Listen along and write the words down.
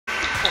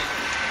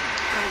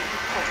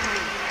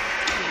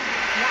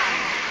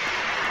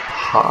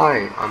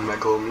Hi, I'm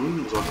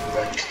Memes. Welcome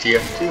back to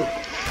TF2.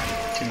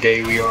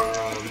 Today we are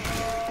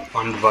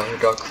on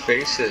Viaduct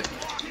FACEIT.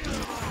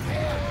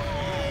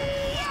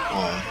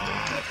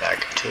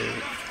 Back to.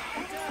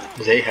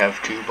 They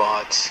have two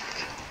bots.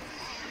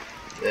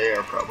 They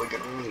are probably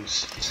gonna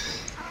lose.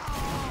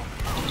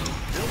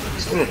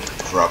 It's gonna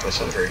drop us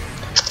under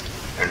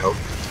and hope.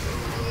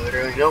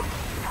 Literally, nope.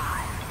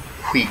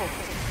 Wait,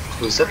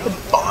 was that the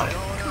bot?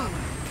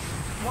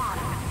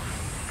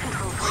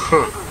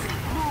 Huh.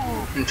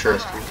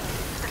 Interesting.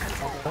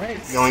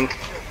 Yoink.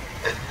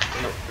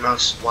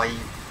 Mouse, why you...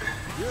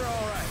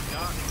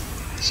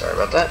 Sorry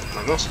about that.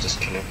 My mouse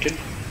disconnected.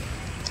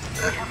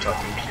 And I'm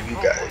talking to you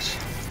guys.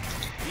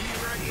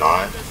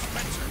 Not.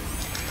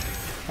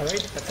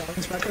 Alright, that's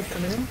Alan's backup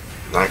coming in.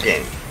 Not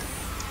game.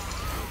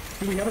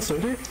 Do we have a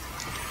soldier?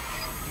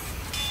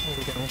 Oh,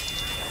 we don't.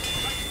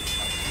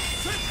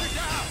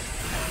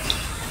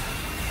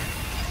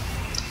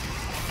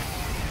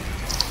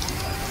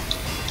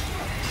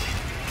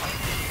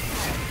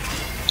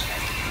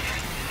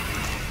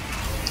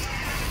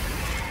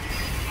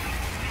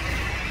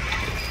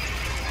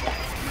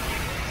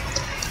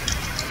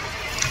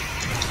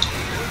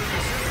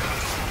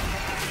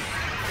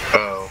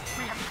 Oh.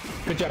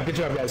 Good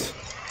job, guys.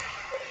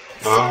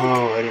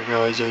 Oh, I didn't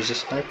realize there was a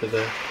sniper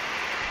there.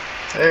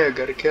 Hey, I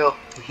got a kill.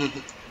 You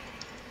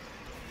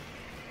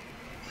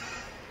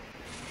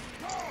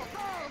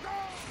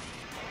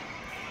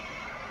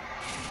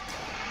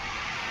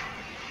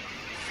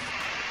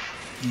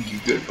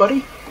good,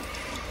 buddy?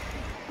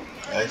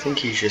 I think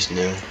he's just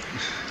new.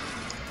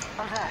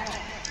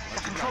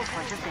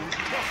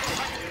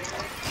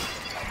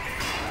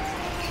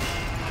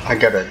 I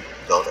gotta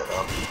build it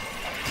up.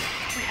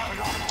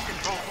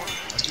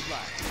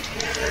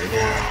 There we go.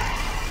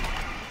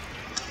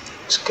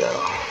 Let's go.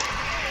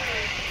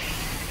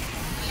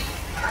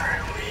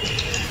 Alright, we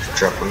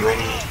drop a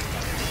mini.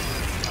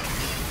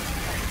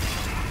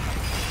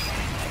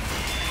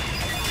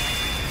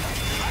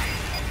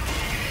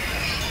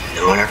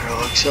 No one ever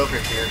looks over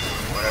here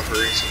for whatever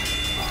reason.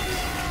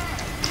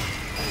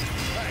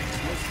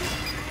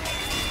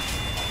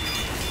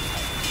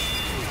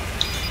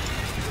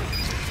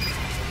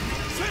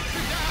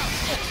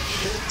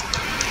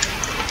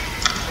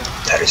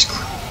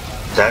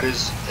 That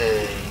is a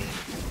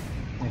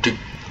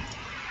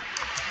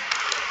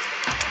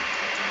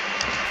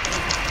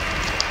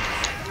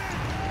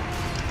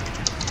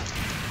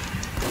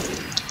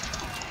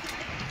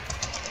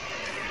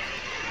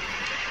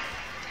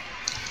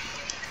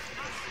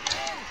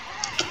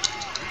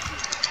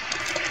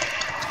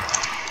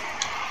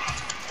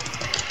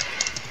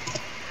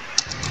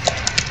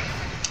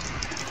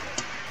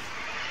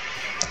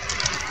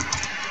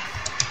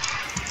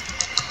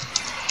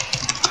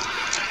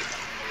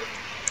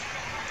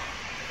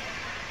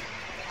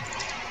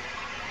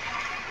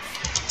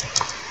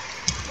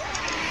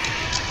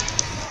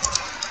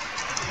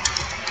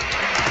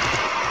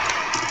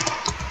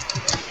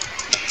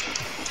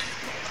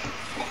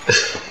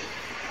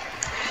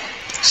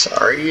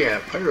Sorry, yeah,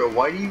 Pyro,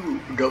 why do you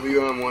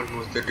WM1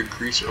 with the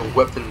decreaser, a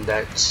weapon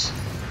that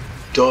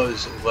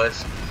does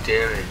less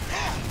damage?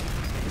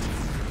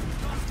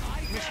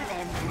 Mission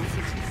ends in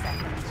 60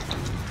 seconds.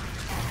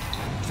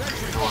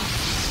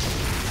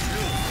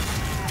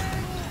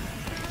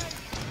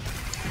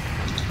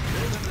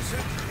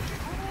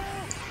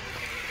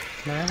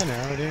 Can I have an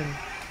arrow, dude?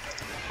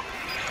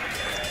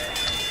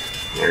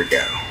 There we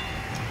go.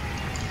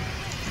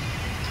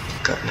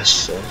 Got an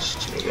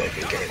assist, maybe I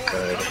can get it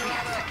good.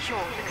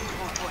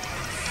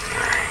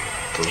 Alright,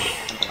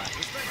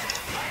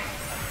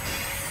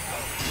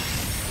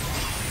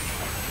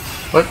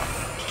 what?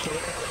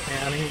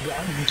 Yeah, I mean, you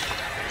got me.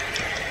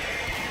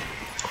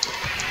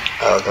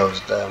 Oh, that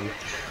was dumb.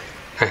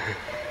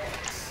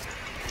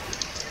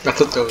 I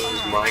thought that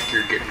was Mike,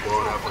 you're getting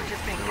blown up.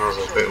 And I was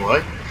like, wait,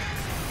 what?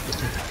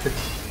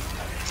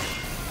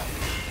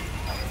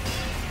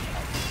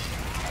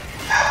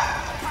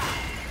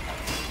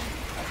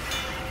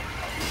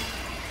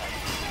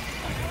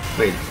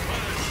 Wait.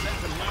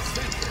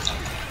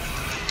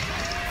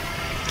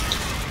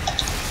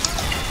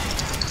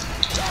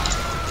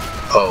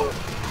 Oh,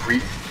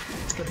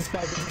 Get the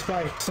spy.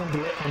 It's on the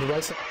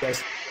right side,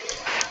 guys.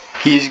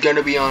 He's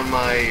gonna be on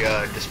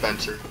my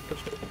dispenser.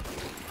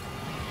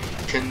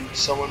 Can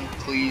someone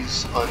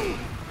please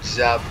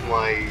unzap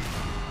my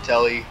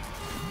telly?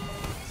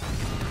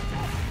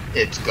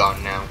 It's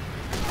gone now.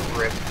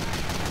 Rip.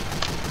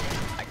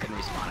 I couldn't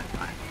respawn in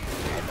time.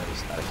 I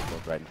noticed that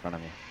explode right in front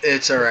of me.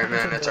 It's alright,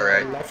 man. It's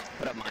alright.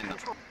 Put up mine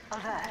though.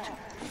 Alert.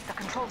 The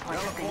control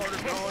point is being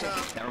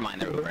contested. Never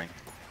mind, they're Ubering.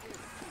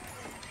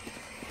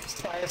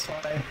 Spy is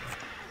fine.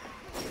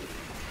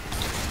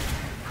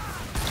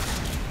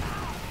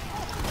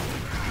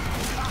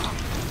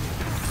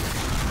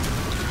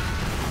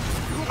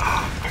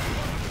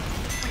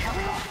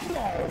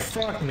 Oh,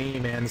 fuck me,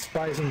 man. The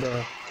spy's in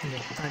the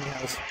tiny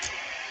house.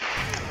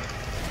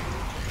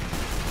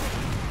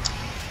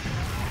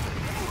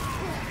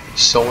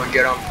 Someone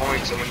get on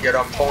point, someone get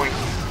on point.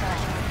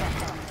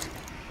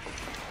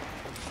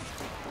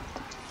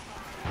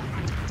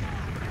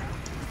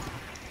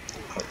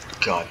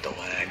 God, the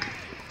lag.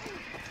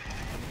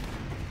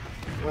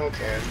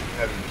 Okay, I'm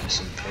having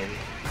some pain.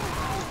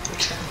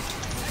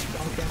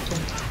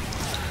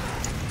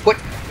 What?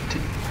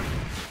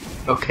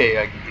 Okay,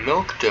 I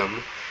milked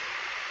him.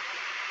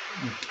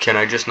 Can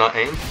I just not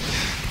aim?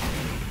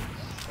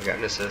 I got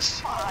an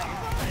assist.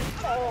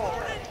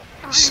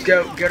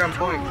 Scout, get on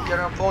point, get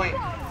on point.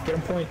 Get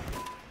on point.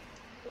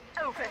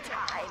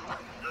 Overtime.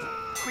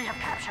 We have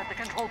captured the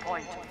control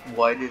point.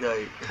 Why did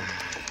I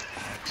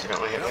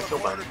accidentally hit my kill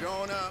button?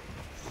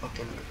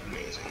 Fucking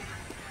amazing.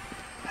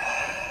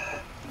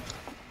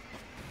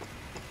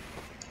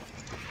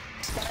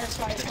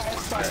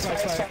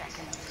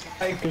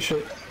 Fire. Good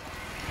shit.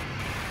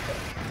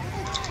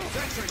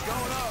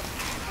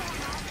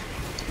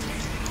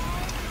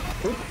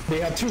 Oop, they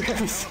have 2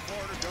 heavies.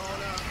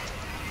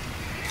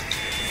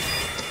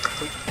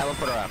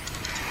 Teleporter up.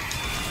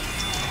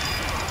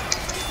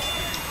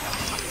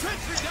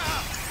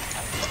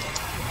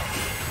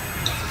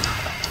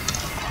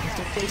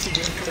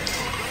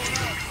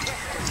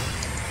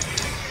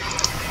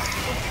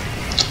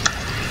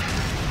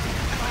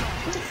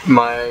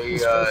 My,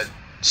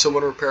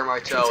 someone repair my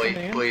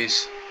tally,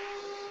 please.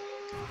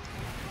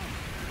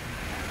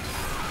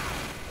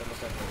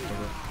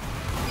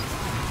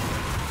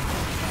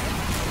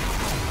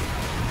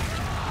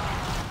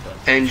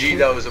 NG,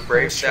 that was a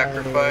brave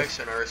sacrifice,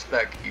 and I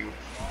respect you.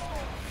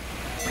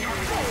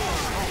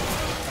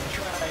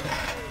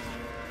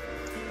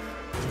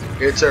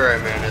 It's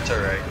alright, man, it's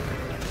alright.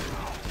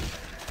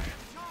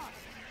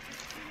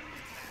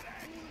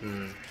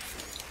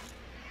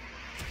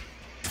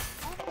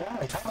 Wow,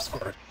 I top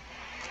scored.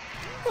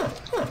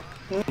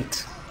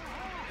 Neat.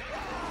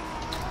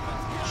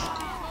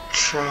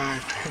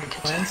 Trying to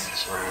get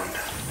this round.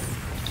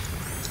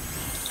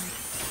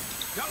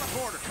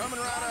 Teleporter coming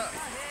right up.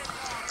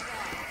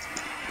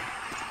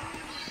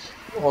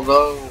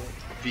 Although,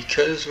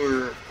 because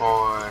we're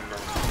on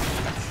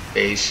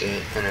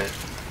FACEIT and it...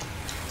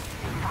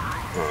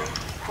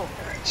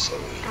 Alright, so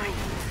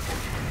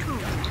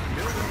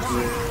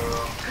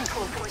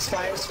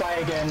Spy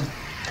again.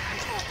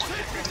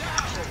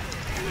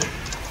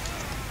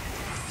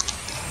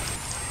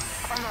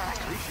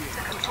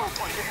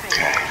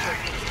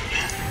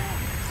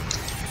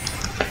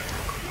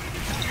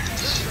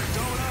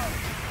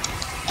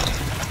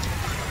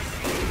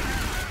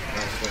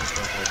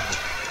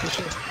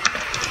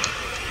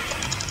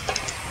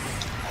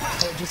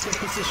 Oh, just get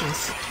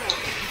positions.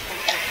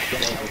 Yeah,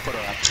 we'll put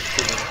her up.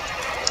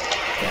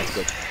 Yeah, that's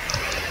good.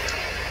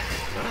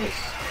 Nice.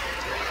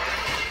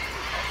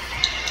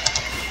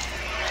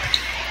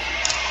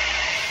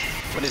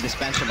 What is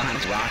dispenser behind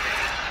his rock?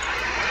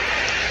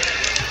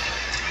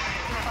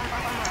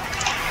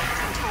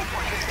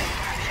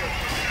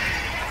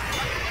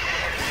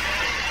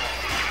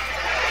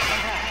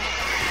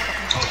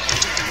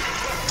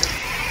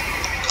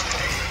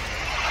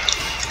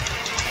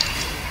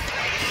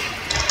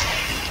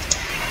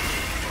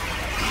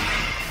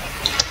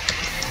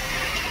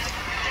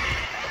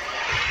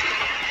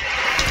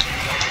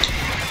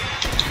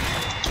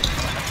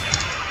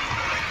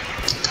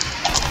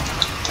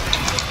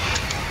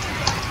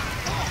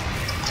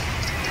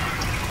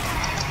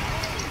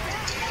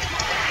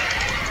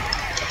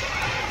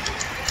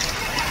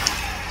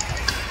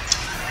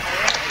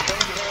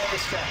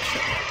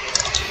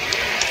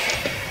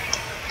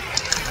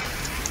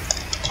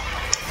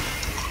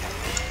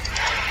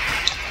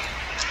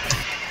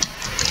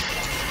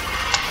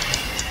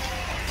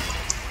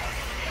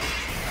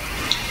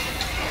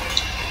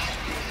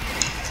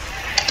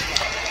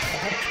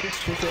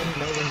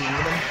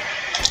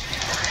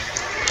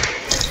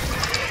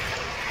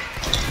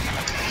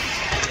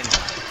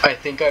 I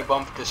think I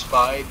bumped a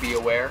spy, be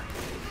aware.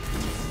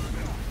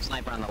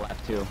 Sniper on the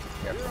left too.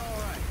 Careful.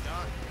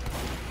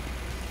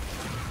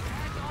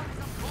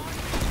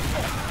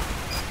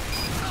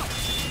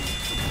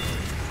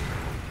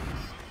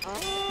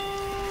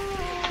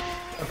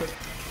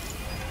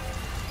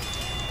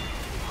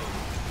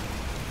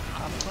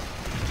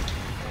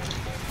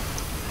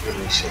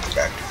 Really sick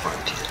back to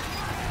frontier.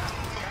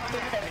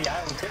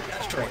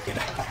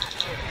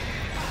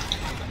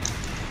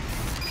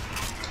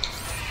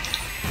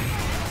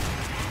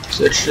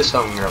 So it's just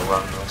how I'm gonna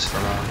run this for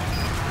now.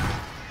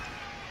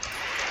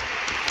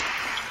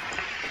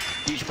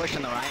 Huge push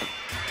on the right.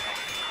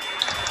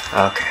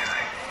 Okay.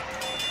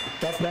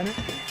 That's better.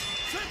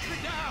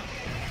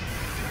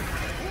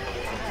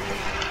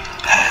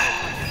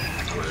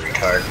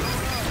 Retard.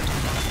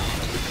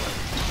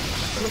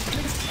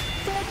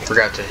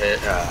 Forgot to hit,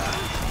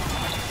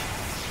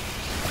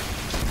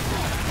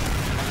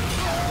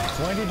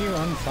 Why did you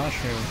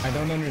unflash me? I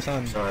don't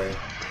understand. Sorry.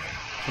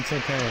 It's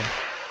okay.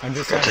 I'm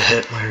just Forgot to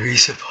hit my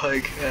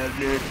resupply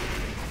cabinet.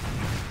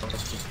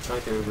 Let's just try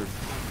to over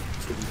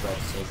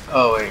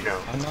Oh wait, no.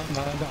 I'm not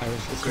mad, I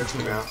was just Good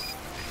for now.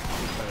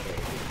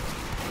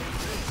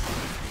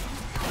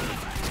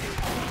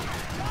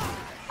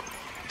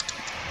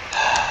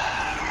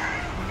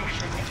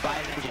 Spy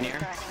engineer.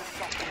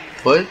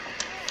 What?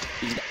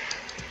 He's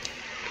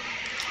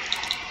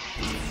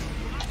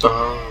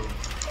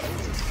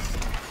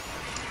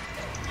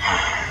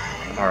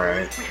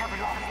Alright. We have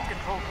lost the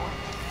control point.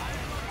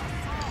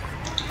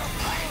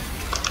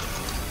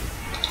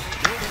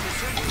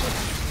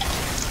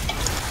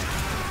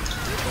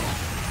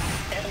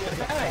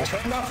 I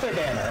turned off their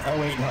banner. Oh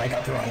wait, no, I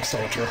got the wrong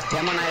soldier.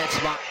 Demo night at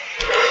spot.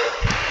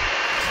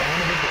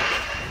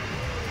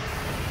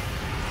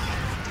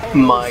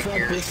 My fuck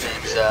gears this.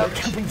 being They're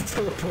zapped. coming to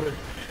teleport.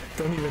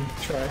 Don't even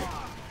try.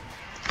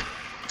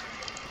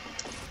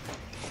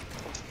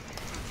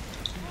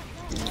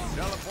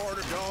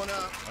 Teleporter going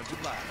up.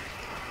 Good luck.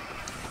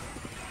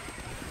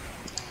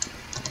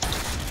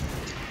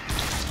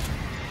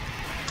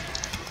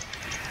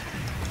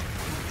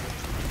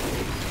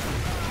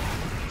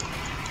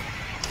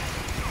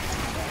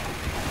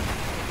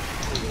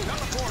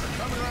 Teleporter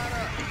coming right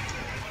up.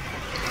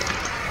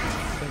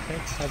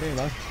 Thanks, I didn't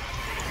know.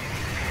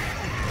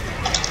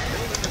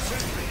 Building the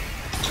sentry.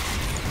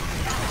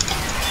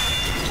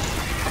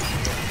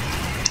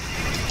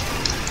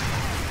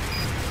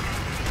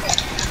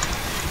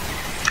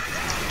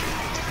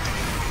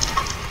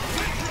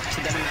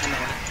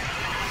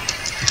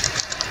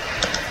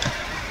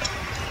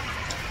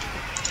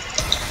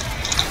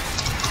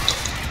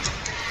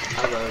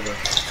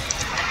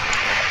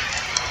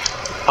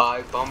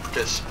 I bumped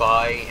a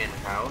spy in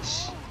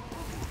house.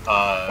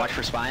 Watch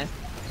for spy.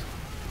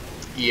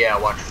 Yeah,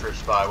 watch for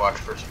spy, watch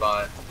for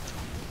spy.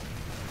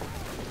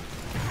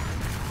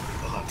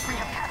 We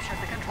have captured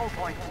the control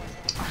point.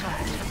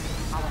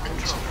 Our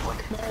control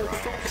point. No,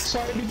 fuck,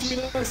 sorry between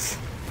us.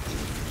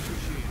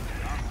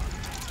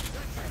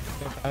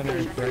 I know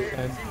you're right,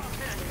 man.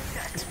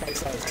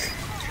 Spike's out.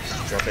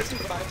 Drop it.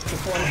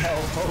 Just one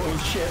health. Holy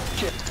shit,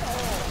 shit.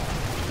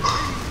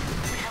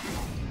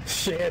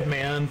 Shit,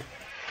 man.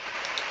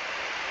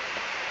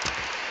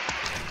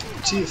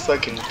 See if I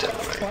can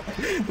die.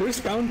 We're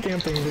spawn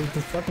camping with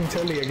the fucking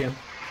telly again.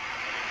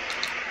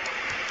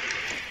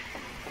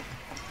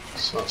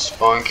 It's not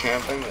spawn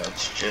camping,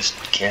 that's just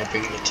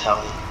camping the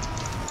telly.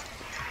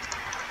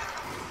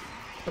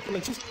 Okay,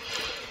 let's just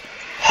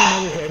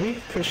another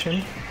heavy, push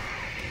in,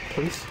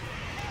 please.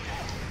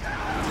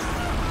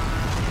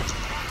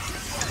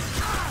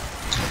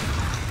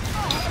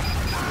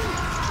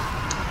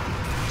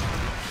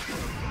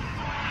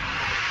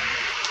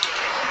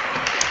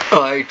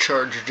 I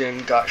charged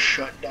in, got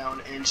shut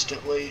down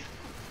instantly.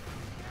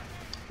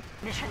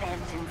 Mission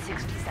ends in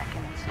 60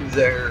 seconds.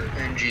 Their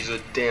NG's a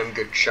damn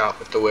good shot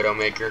with the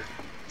Widowmaker.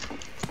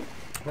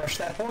 Rush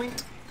that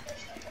point.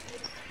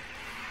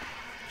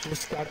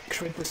 Just got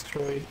crit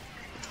destroyed.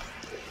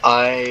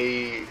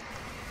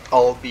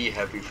 I'll be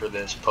heavy for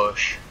this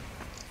push.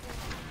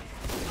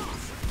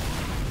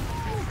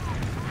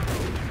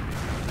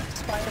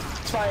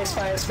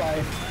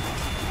 Spy.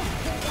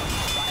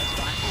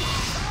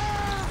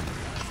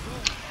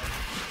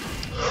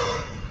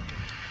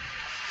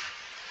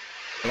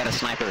 I got a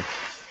sniper. In 30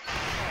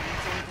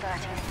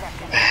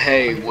 seconds.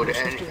 Hey,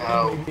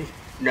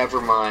 never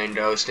mind.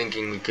 I was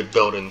thinking we could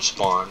build and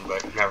spawn,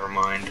 but never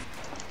mind.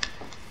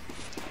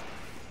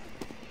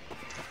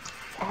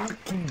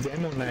 Fucking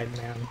demo night,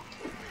 man.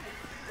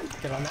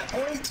 Get on that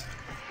point.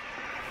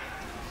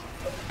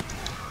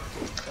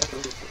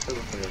 Come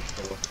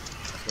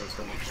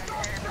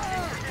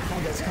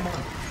on, guys, come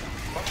on.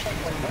 Watch that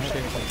point, watch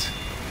that point.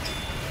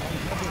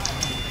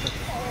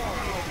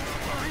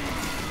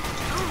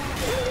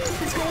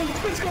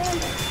 It's going!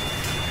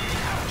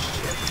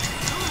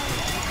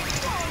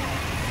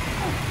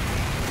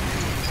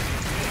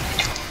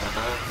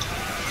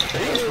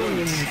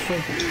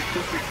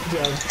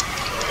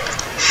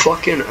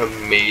 Fucking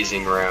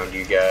amazing round,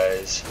 you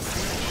guys.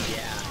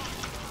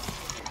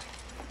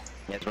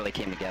 Yeah, it really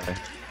came together.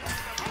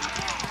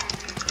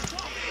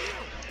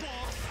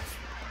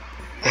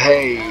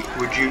 Hey,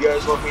 would you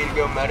guys want me to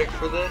go medic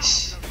for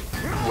this?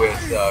 With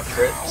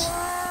crits?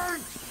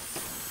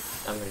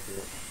 I'm gonna do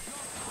it.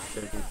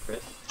 Should I do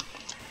crit?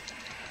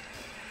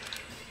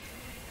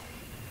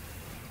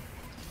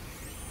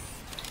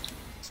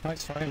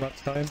 Spike's fine,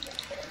 that's fine.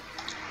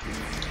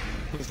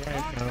 He's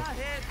right now.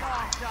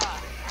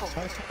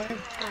 Spike's fine.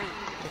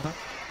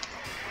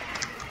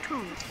 2,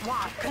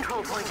 1.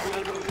 Control point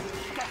enabled.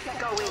 Get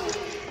going.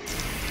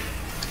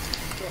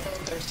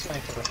 There's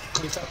Sniper.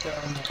 He's up there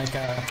on like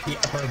the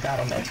upper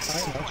battlements. I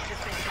know.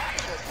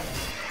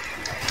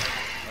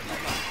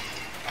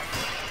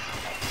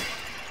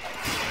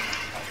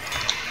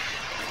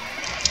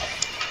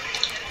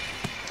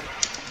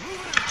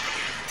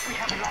 We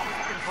have lost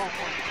the control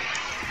point.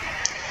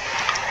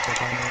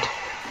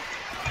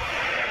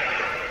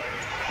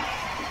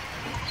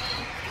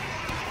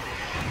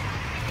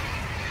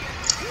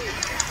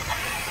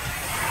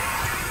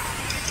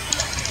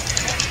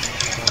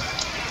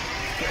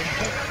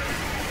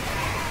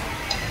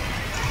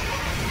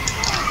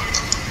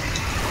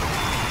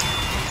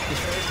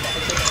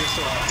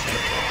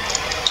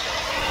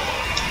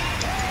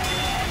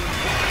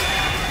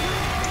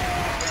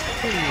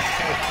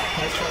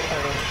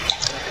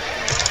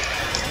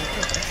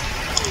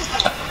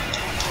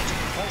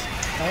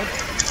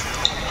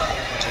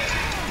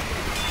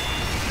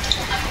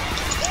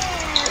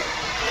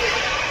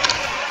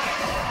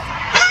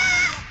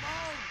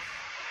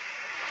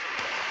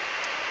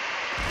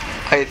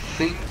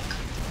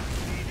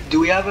 Do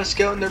we have a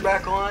scout in their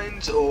back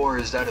lines, or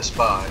is that a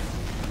spy?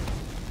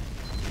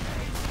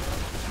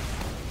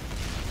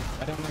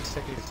 I don't like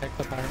sticky. Take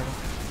the pyro.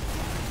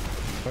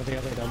 Or the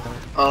other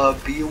dumbbell.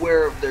 Be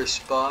aware of their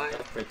spy.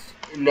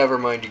 Never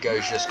mind, you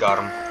guys just got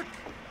him.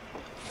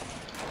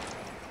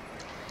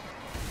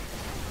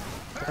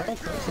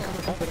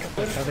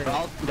 They're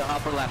all the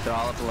upper left, they're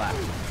all upper left.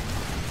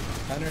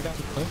 Down or down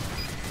the cliff.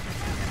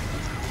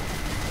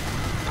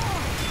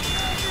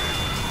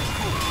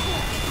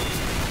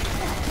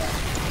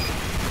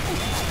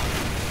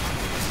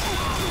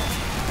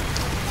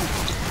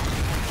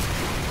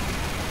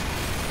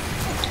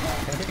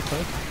 Heavy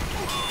cliff.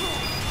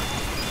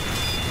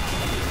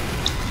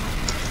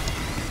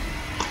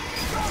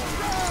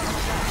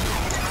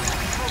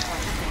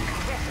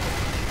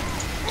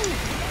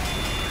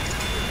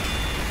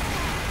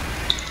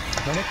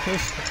 Let it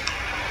push.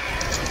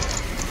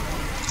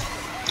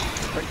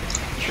 Pretty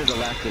sure the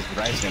left is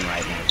rising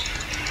right now.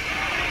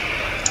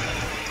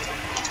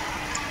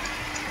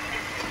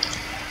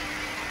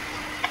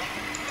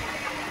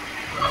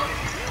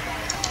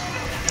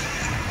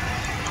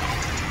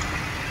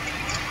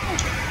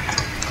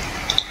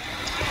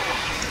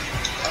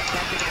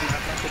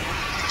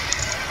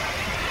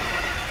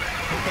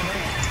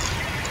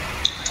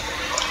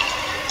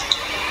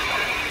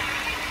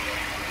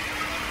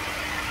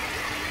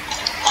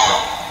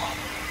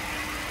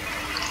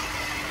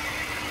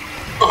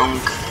 I'm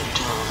gonna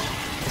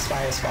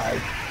die. Spy.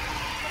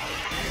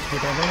 You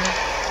dead in it?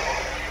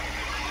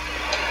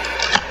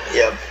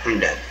 Yep, I'm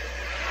dead.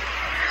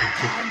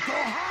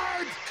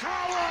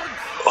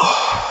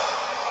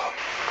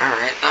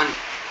 Alright then.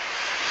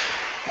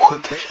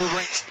 What the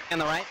On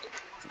the right?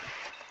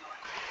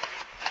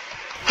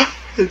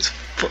 It's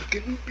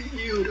fucking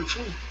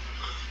beautiful.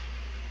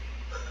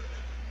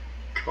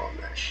 Call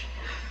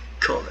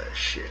that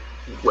shit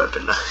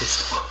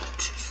weaponized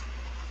optics.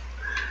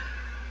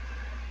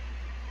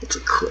 It's a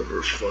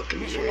clever fucking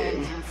Mission game.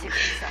 ends in 60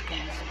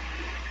 seconds.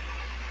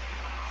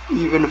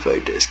 Even if I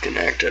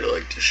disconnect, I'd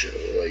like to show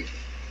like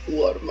a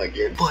lot of my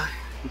gameplay.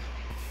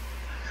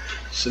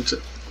 Since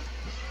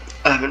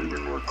I haven't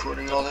been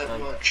recording all that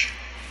much.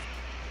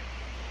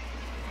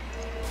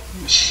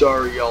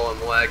 Sorry y'all,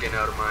 I'm lagging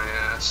out of my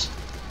ass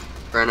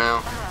right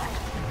now.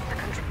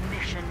 The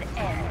mission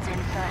ends in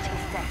 30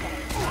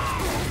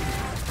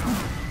 seconds.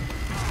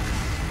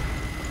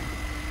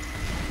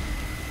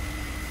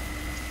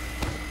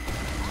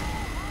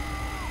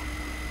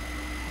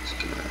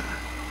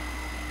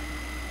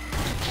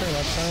 Sure,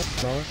 left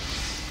side. Lower.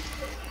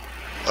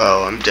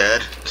 Oh, I'm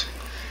dead.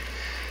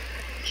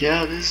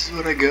 Yeah, this is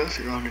what I go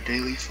through on a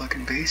daily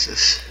fucking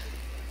basis.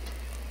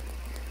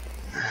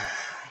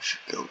 I should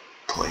go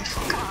play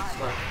fucking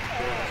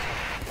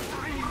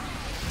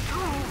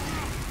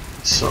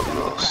something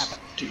else.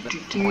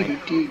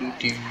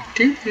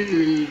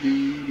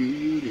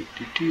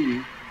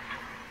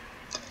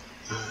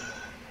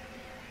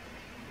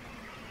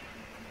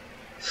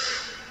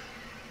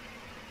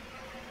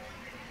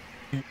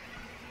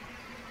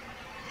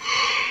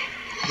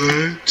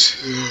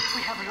 Let's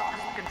We have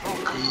lost control.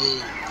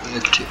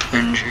 back to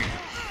engine.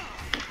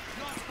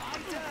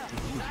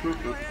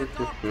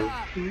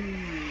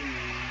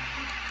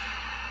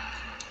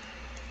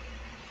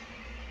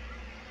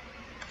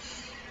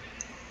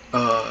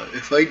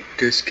 If I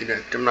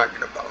disconnect, I'm not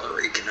gonna bother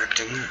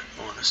reconnecting,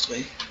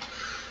 honestly.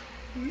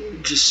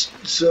 Just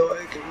so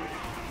I can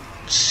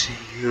see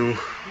you.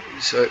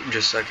 So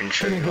I can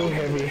show you Go all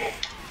heavy.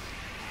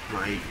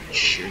 my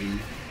shitty.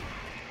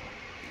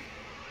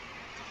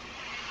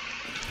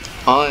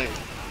 Hi.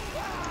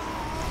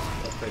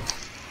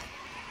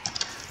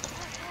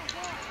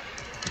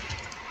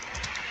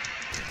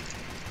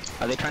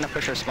 Are they trying to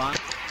push our spawn?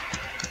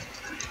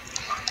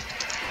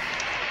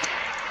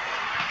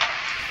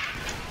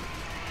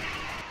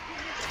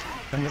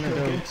 I'm gonna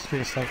go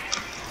street side.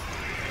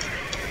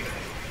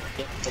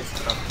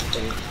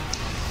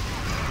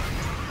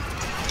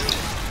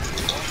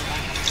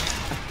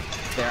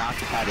 They're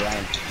occupied,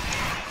 Ryan.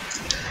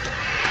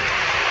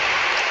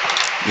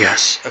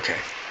 Yes, okay.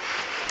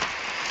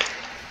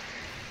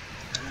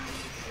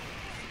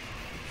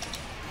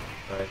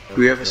 Do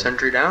we have a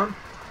sentry down?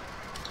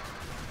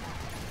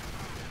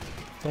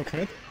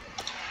 Okay.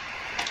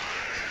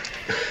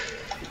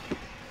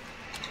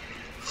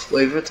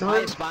 Flavor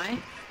time? Spy?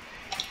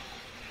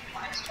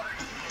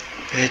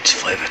 It's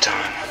flavor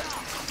time.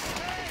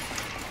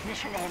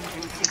 Mission ends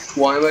in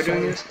 60 Why am I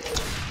doing this?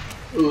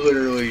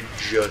 Literally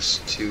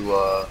just to,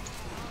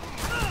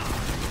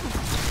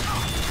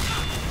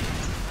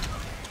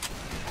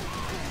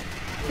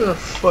 Where the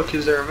fuck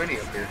is there a mini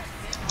up here?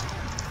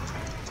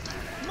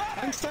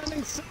 I'm standing.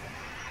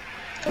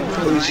 If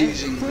I was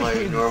using my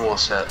normal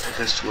set,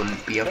 this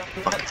wouldn't be a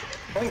fucking.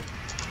 Point.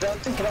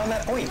 Get on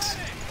that point.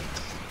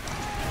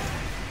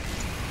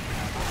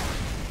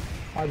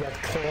 I got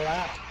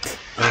clapped.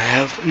 I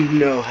have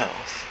no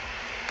health.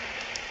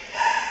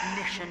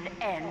 Mission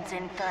ends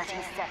in 30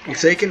 seconds.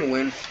 If they can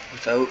win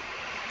without.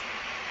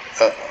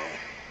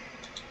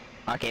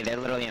 Uh-oh. Okay, they're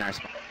literally in our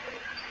spawn.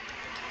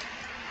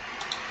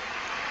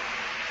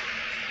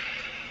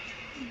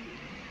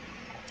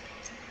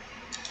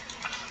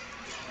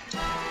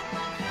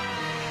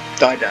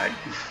 I died.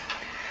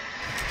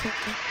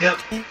 Yep.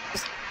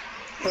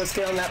 Let's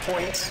get on that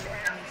point.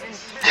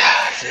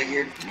 I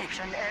figured.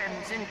 Mission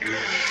ends in 2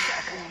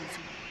 seconds.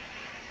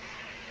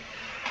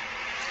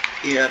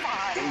 Yep,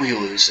 we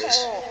lose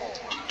this.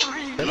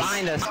 They're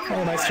behind us.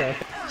 Oh, nice try.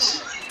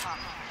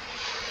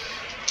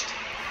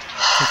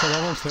 It's a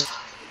level 2.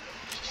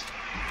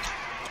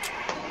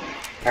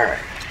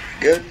 Alright,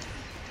 good?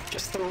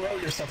 Just throw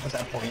yourself at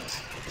that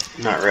point.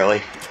 Not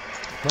really.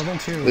 Level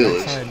 2, We right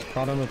lose. side,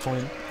 bottom of the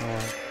point. Oh.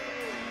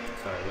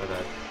 Sorry, my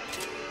bad.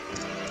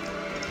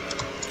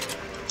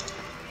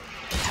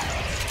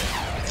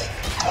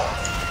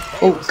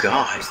 Oh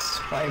god.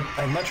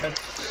 I much rather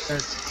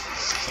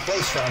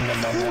play strong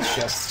than one that's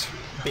just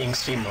being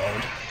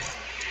steamrolled.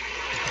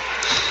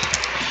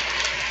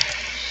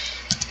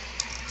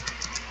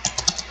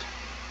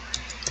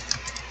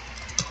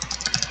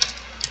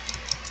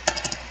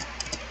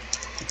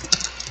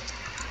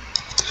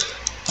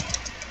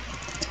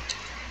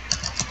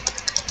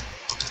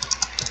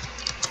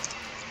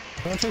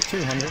 Don't take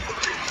 200.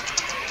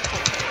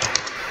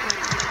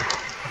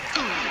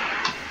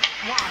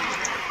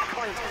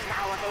 Point is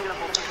now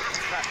available for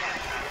construction.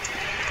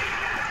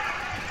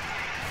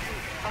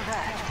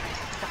 Alert.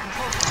 The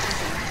control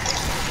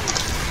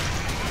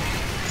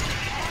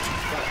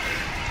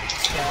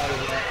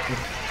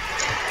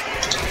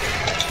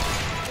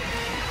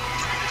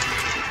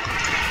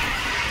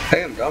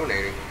Hey, I'm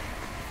dominating.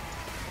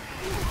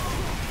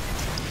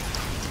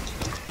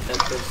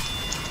 That's it.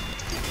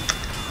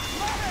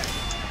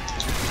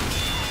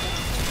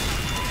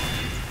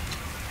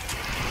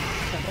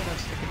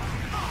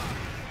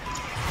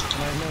 I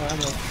have no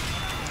ammo.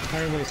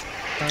 Everybody's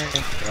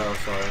firing. Oh,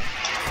 sorry.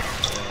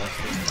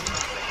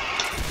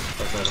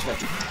 That's not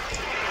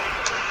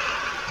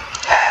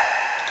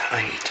I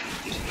need to be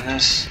using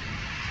this.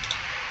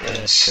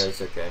 Yes.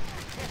 That's okay.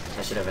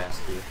 I should have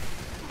asked you.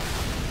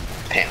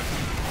 Pam.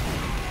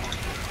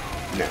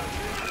 No.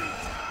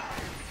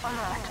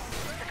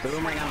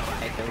 Boomerang on the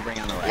right, boomerang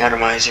on the right.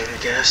 Atomizer, I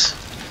guess.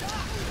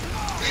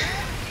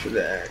 For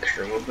the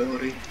extra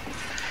mobility.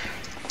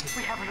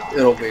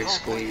 It'll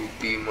basically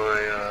be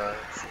my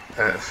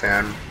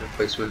fan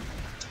replacement.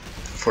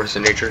 Force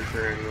of nature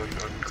for anyone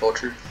on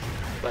culture.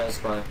 That's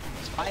fine.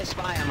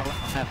 Spy on the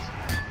left.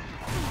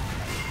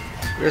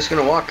 I'm just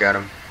gonna walk at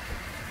him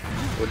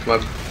with my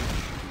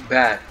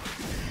bat.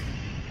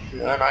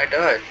 And I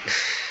died.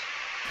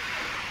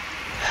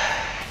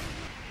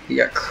 He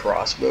got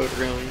crossbowed,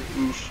 really?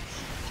 Oof.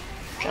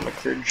 Kinda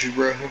cringe,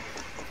 bro.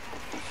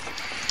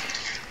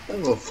 I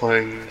love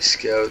playing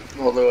scout,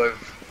 although I've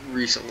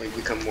recently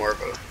become more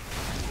of a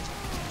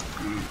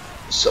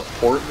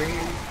support main.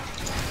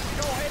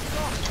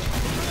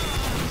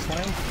 It's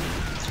fine.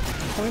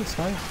 Oh, it's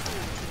fine.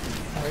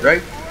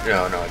 Right?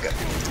 No, I got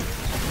you.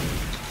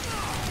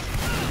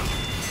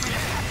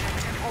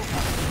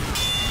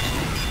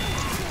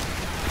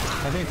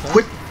 I think so.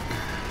 Quit!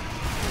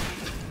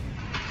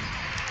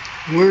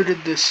 Where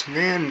did this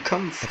man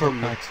come I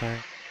from? think back, sorry.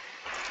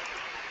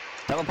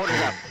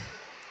 Teleporter's up.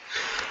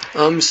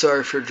 I'm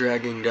sorry for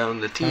dragging down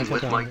the team That's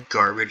with okay. my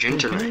garbage Can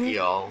internet, you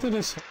y'all. do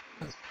this?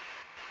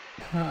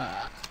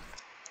 Ah.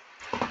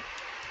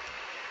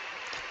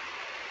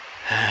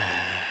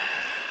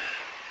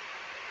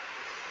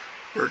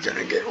 We're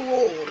gonna get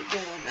rolled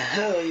again.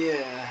 Hell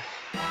yeah.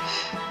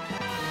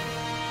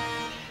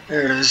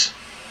 There it is.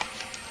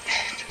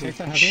 Take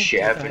the heavy. Take the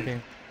Shabbing.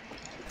 heavy.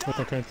 With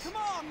the crits.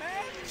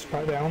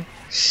 Spy down.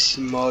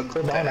 Smug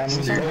Go down, I'm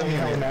bastard.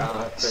 going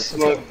now.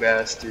 Smug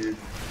bastard.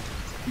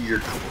 You're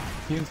cool.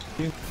 You.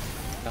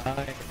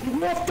 Die.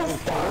 What the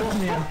fuck,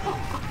 man?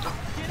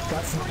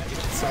 That's not it.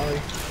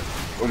 Sorry.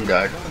 I'm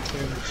died.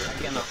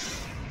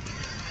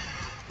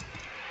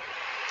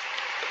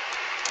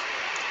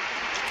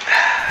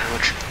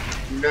 Which?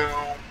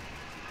 No.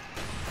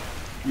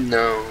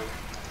 No.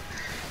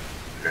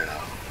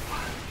 No.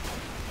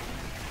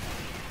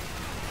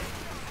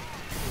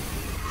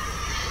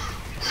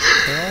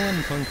 They're all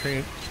in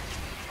concrete.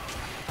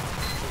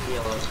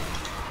 Yellow.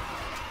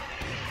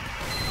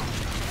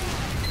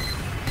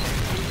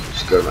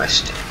 Just go to my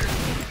standard.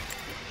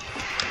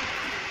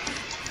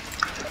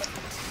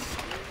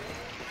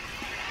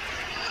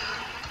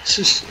 This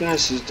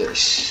is their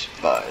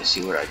spy.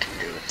 See what I can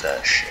do with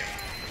that shit.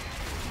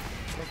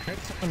 Okay,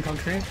 on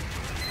concrete.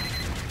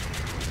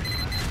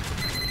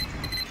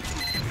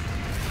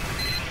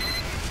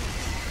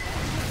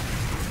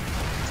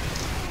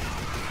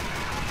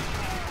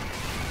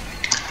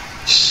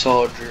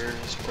 Soldier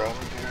is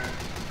probably gonna.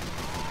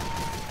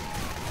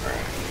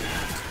 Alright.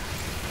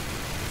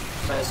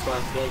 That's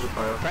fine. Major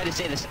part. Tried to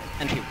say this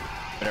entry,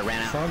 but it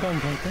ran out. Frog on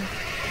concrete.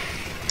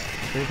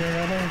 Reaper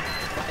rather.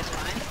 Spy's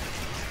fine.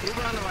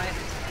 Uber on the right.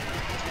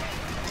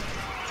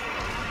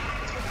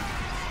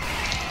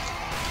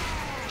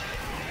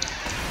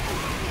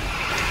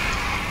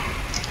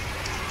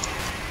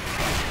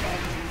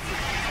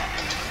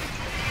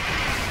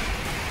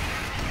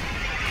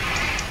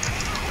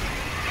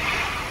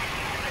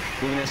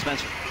 Moving to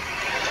Spencer.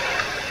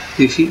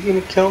 Is he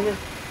gonna kill me?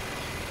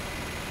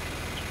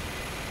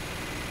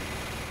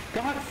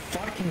 God fuck.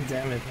 Fucking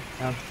damn it.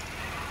 I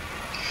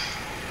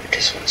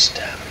just want to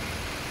stab him.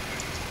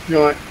 You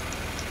know what?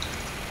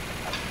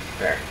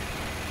 There.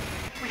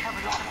 We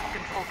have lost the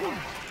control point.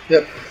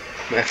 Yep,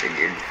 I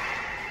figured.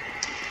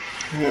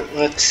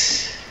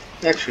 Let's...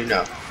 Actually,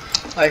 no.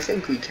 I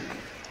think we can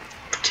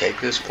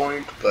take this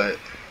point, but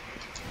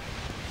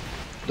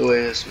the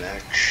way this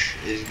match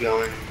is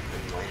going,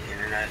 and my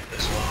internet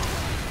as well,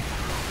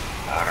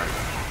 I don't know.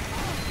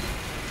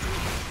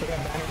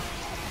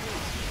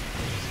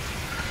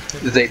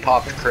 They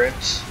popped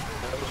crits.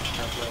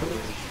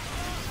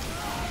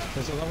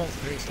 There's a level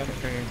 3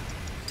 secretary.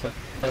 That's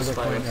There's a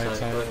fine, point right right side,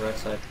 side. going right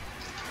side.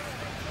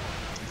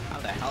 How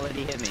the hell did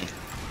he hit me?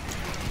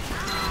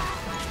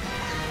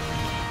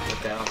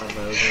 Okay, I'll have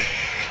my over.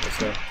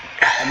 What's up?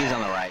 Eddie's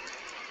on the right.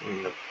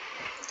 Nope.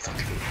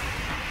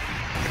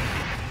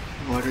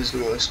 What is the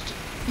most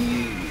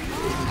easy?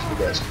 What is the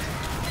best?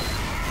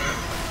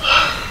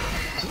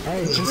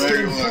 Alright, just get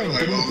in the point.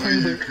 Get in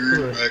the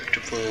point.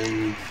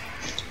 Rectifying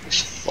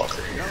this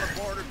fucker here.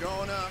 Teleporter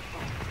going up.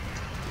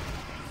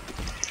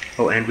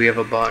 Oh, and we have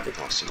a bot.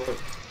 Awesome.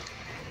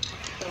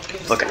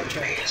 Fucking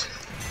amazing.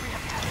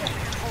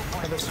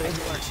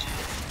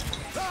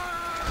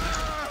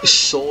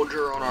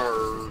 Soldier on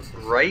our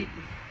right?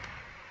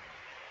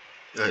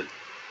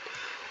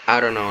 I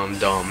don't know, I'm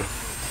dumb.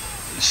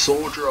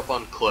 Soldier up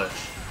on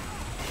cliff.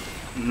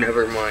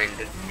 Never mind.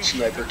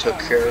 Sniper took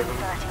care of him.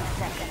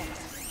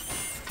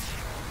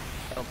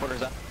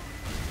 Teleporter's up.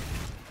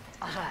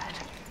 Alert.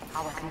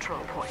 Our control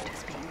point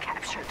is being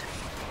captured.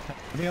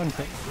 Be on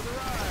thing.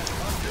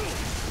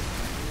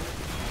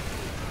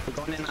 We're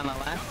going in on the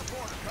left.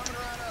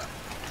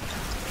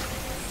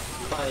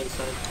 Fine,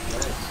 side.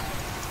 Nice.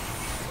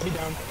 Be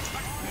down.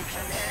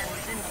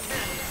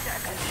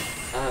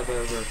 I have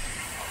over.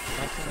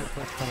 That's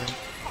coming.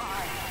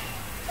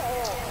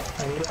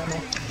 I need ammo.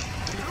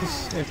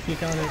 If you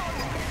got it.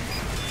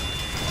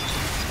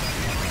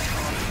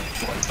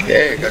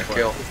 Yeah, got a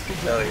kill.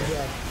 Hell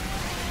yeah.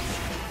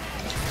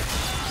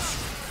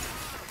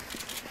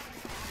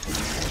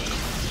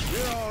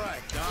 You're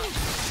alright, Doc.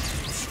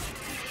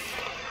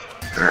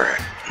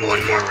 Alright,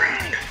 one more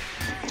round.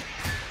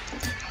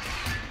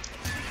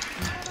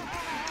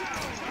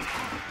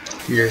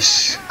 Your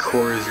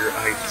score is your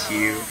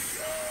IQ.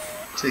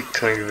 It's a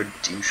kind of a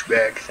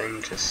douchebag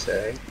thing to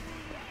say.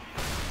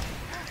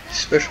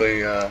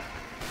 Especially, oh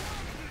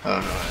no, I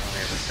only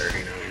have a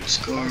 39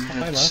 score.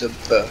 That's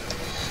about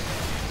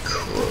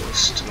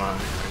close to my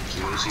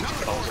IQ as you can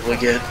possibly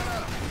get.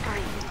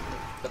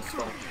 That's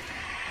fine.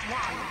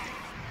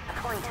 The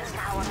point is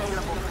now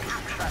available for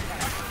capture.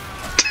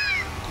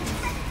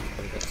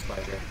 That's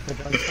spider.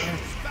 That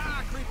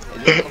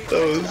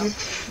was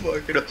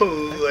fucking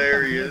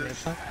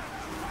hilarious.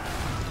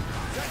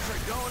 Sentry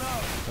going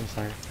up. I'm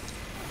sorry.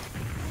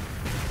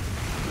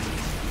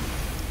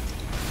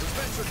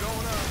 Dispenser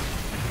going up.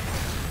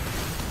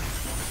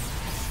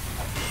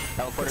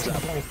 Teleporter's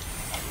up.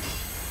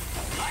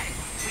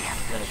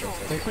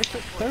 Wait,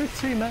 there are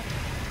 3 men.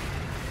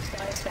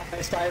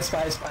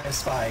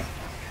 Spy.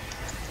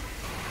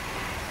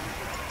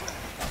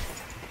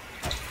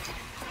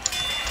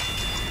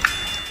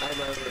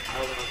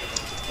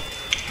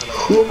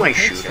 Who am I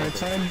shooting? Right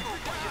side.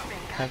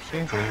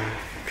 Actually.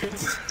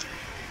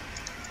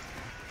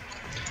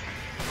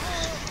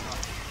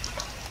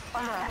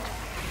 Alert.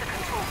 The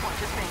control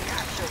point is being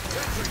captured.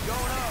 Sentry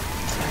going up.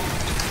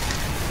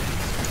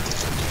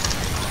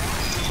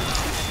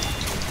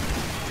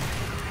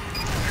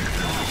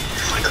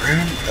 My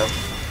ground? Oh.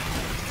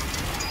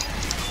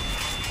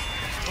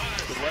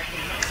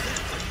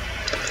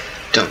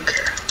 Don't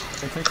care.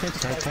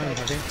 Right side, I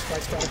think.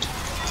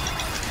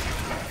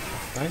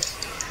 Nice.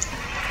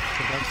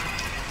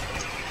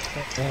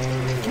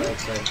 Right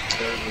side.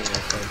 Thirdly,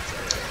 right side.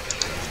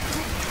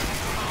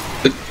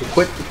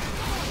 What?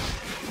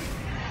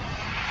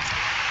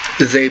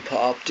 They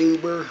popped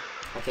Uber?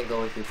 I can't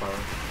go with you, Power.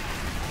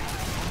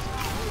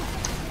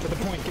 Get the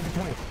point.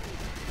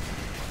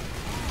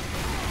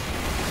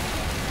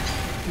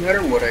 No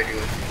matter what I do,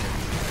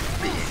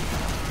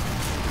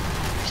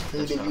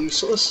 it's kind of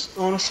useless,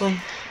 honestly.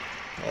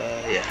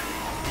 Yeah.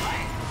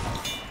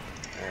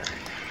 Alright,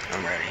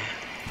 I'm ready.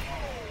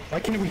 Why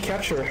can't we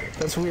capture?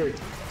 That's weird.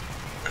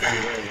 You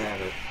already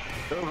have it.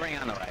 Rovering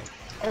on the right.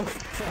 Oh,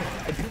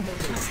 fuck. I didn't know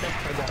this step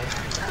by that.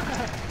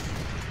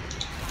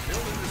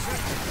 Building the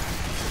sentry.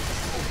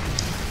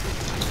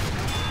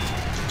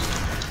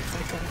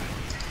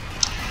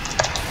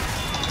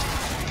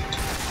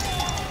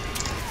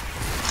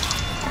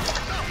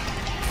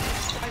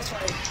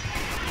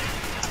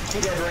 You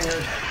guys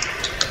ringers.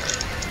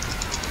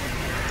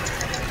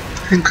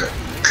 Good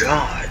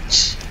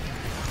gods.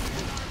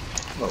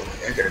 Oh,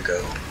 I gotta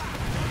go.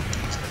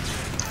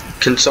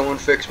 Can someone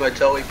fix my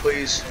telly,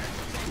 please?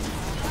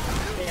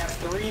 We have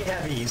 3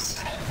 heavies.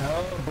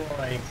 Oh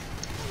boy.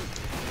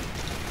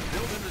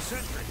 Building the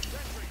sentry.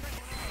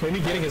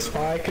 Maybe getting a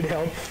spy could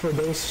help for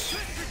those.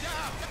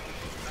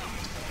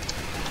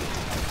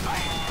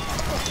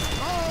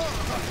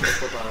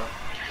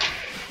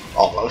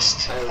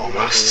 Almost.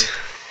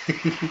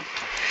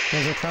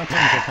 There's a trap on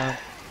Japan.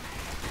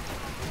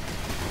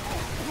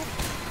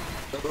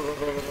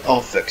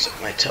 I'll fix it,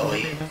 my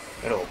telly.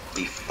 It'll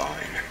be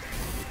fine.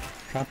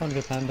 Trap on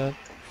Japan, dead.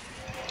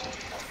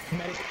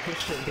 Medic,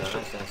 push it, push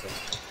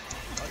it.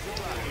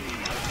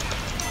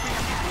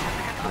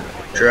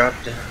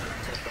 Dropped.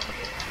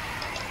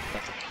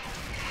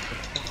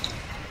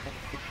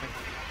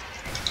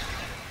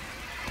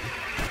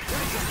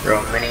 Throw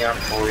a mini on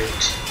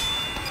point.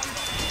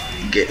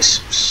 Get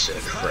some sick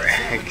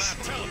frags.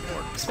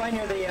 Spy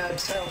near the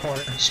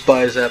teleporter.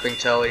 Spy zapping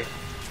telly.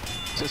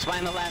 So spy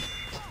on the left.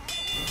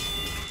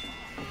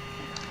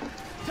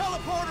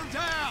 Teleporter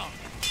down!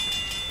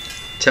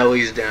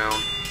 Telly's down.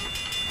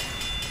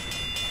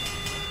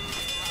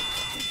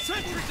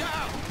 Sentry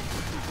down!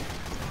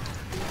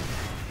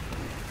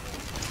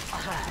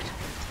 Alert.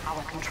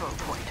 Our control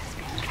point has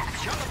been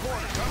captured.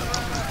 Teleporter coming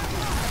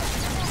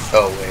around!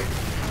 Oh wait.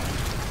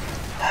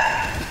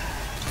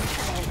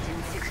 Ends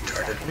in 60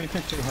 seconds. We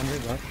took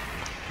 200 left.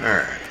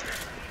 Alright.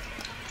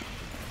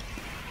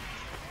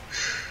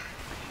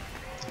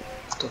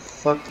 What the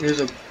fuck? There's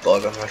a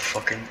bug on my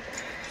fucking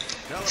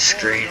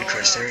screen. Of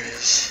course there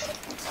is.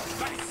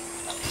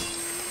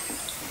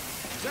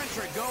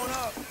 Sentry going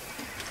up!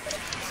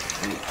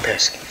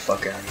 Pesky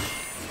fucking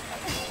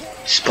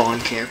spawn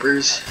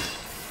campers.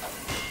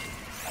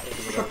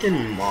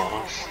 Fucking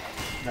moss.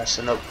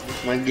 Messing up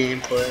with my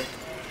gameplay.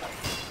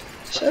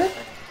 Shut up.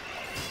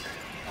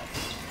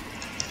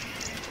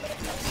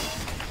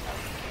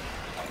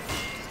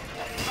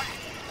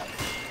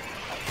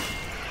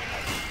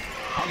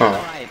 On the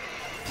right.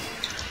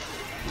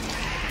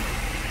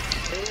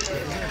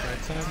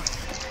 Right side.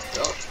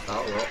 Oh,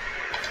 oh, well.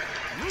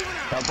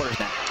 Teleporter's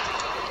down.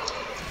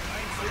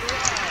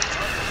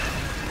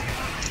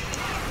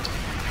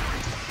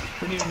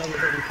 We need another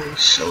 30 please.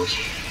 So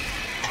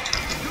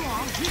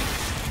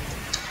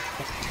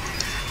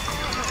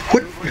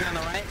Moving on the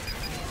right.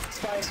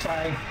 Spy,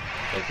 spy.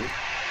 Thank you.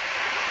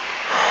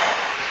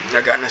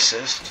 I got an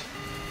assist.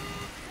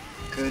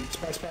 Good.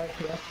 Spy, spy,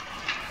 yeah.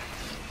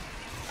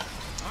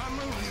 I'm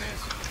moving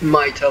this.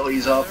 My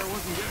telly's up. There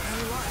wasn't getting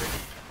any light.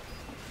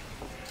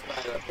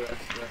 Spy up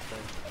left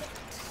side.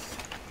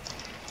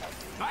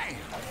 Bam!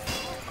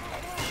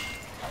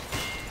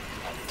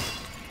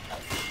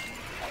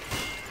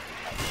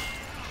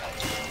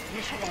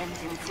 Mission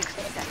ends in 60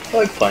 seconds. I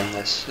like playing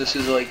this. This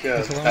is like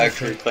It's a long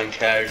actually shot. playing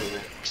casual,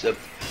 except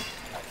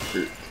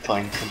for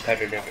playing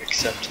competitive.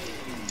 Except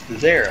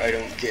there, I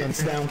don't get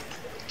Sun's down.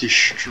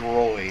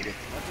 destroyed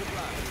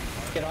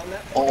Get on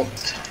that. all the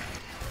time.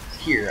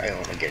 Here, I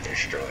only get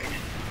destroyed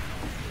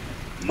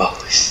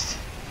most.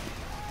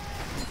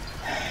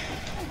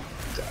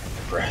 God, I'm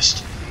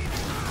depressed.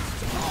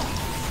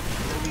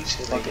 Where do these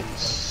fucking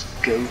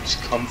goats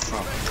come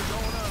from?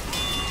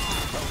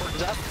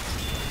 Teleporter's up.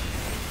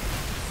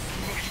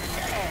 Mission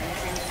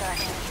ends in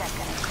 30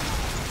 seconds.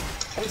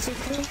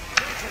 Basically,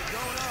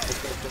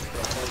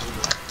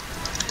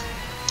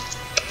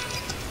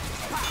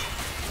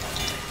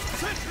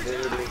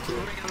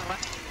 Moving on the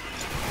left.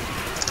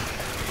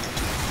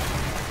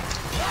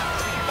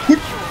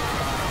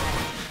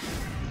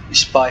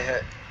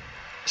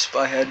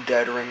 Spy head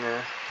dead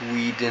ringer.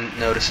 We didn't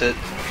notice it.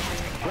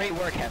 Great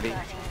work, Heavy.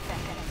 13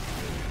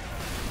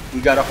 seconds.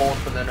 We gotta hold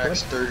for the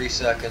next 30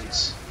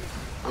 seconds.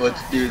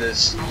 Let's do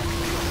this. I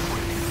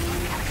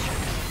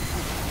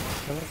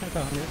look like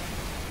 100.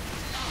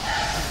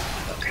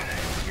 Okay,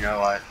 you know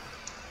what?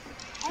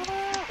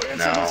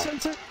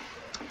 No.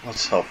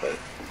 Let's hope it.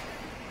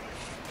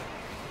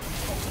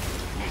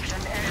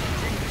 Mission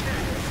ends in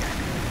 30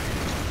 seconds.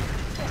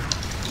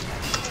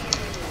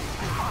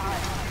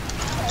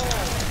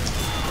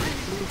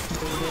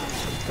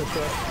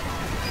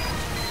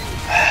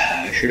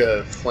 I should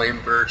have flame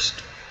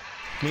burst,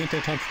 Need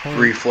to touch point.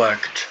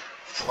 reflect,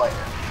 flare.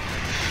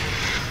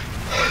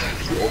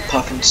 You old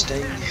puffin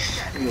sting.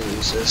 You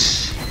lose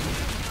this.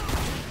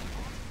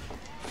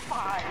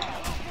 5,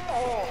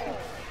 4.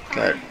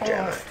 God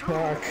damn it.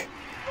 Fuck.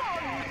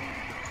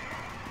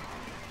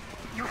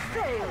 You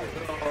failed.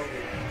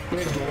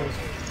 Great balls.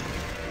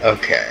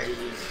 Okay.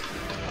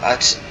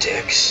 That's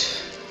dicks.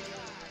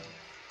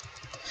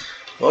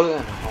 Well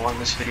then, I'll end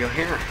this video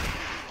here.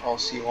 I'll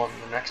see you on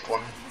the next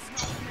one.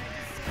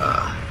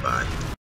 Bye.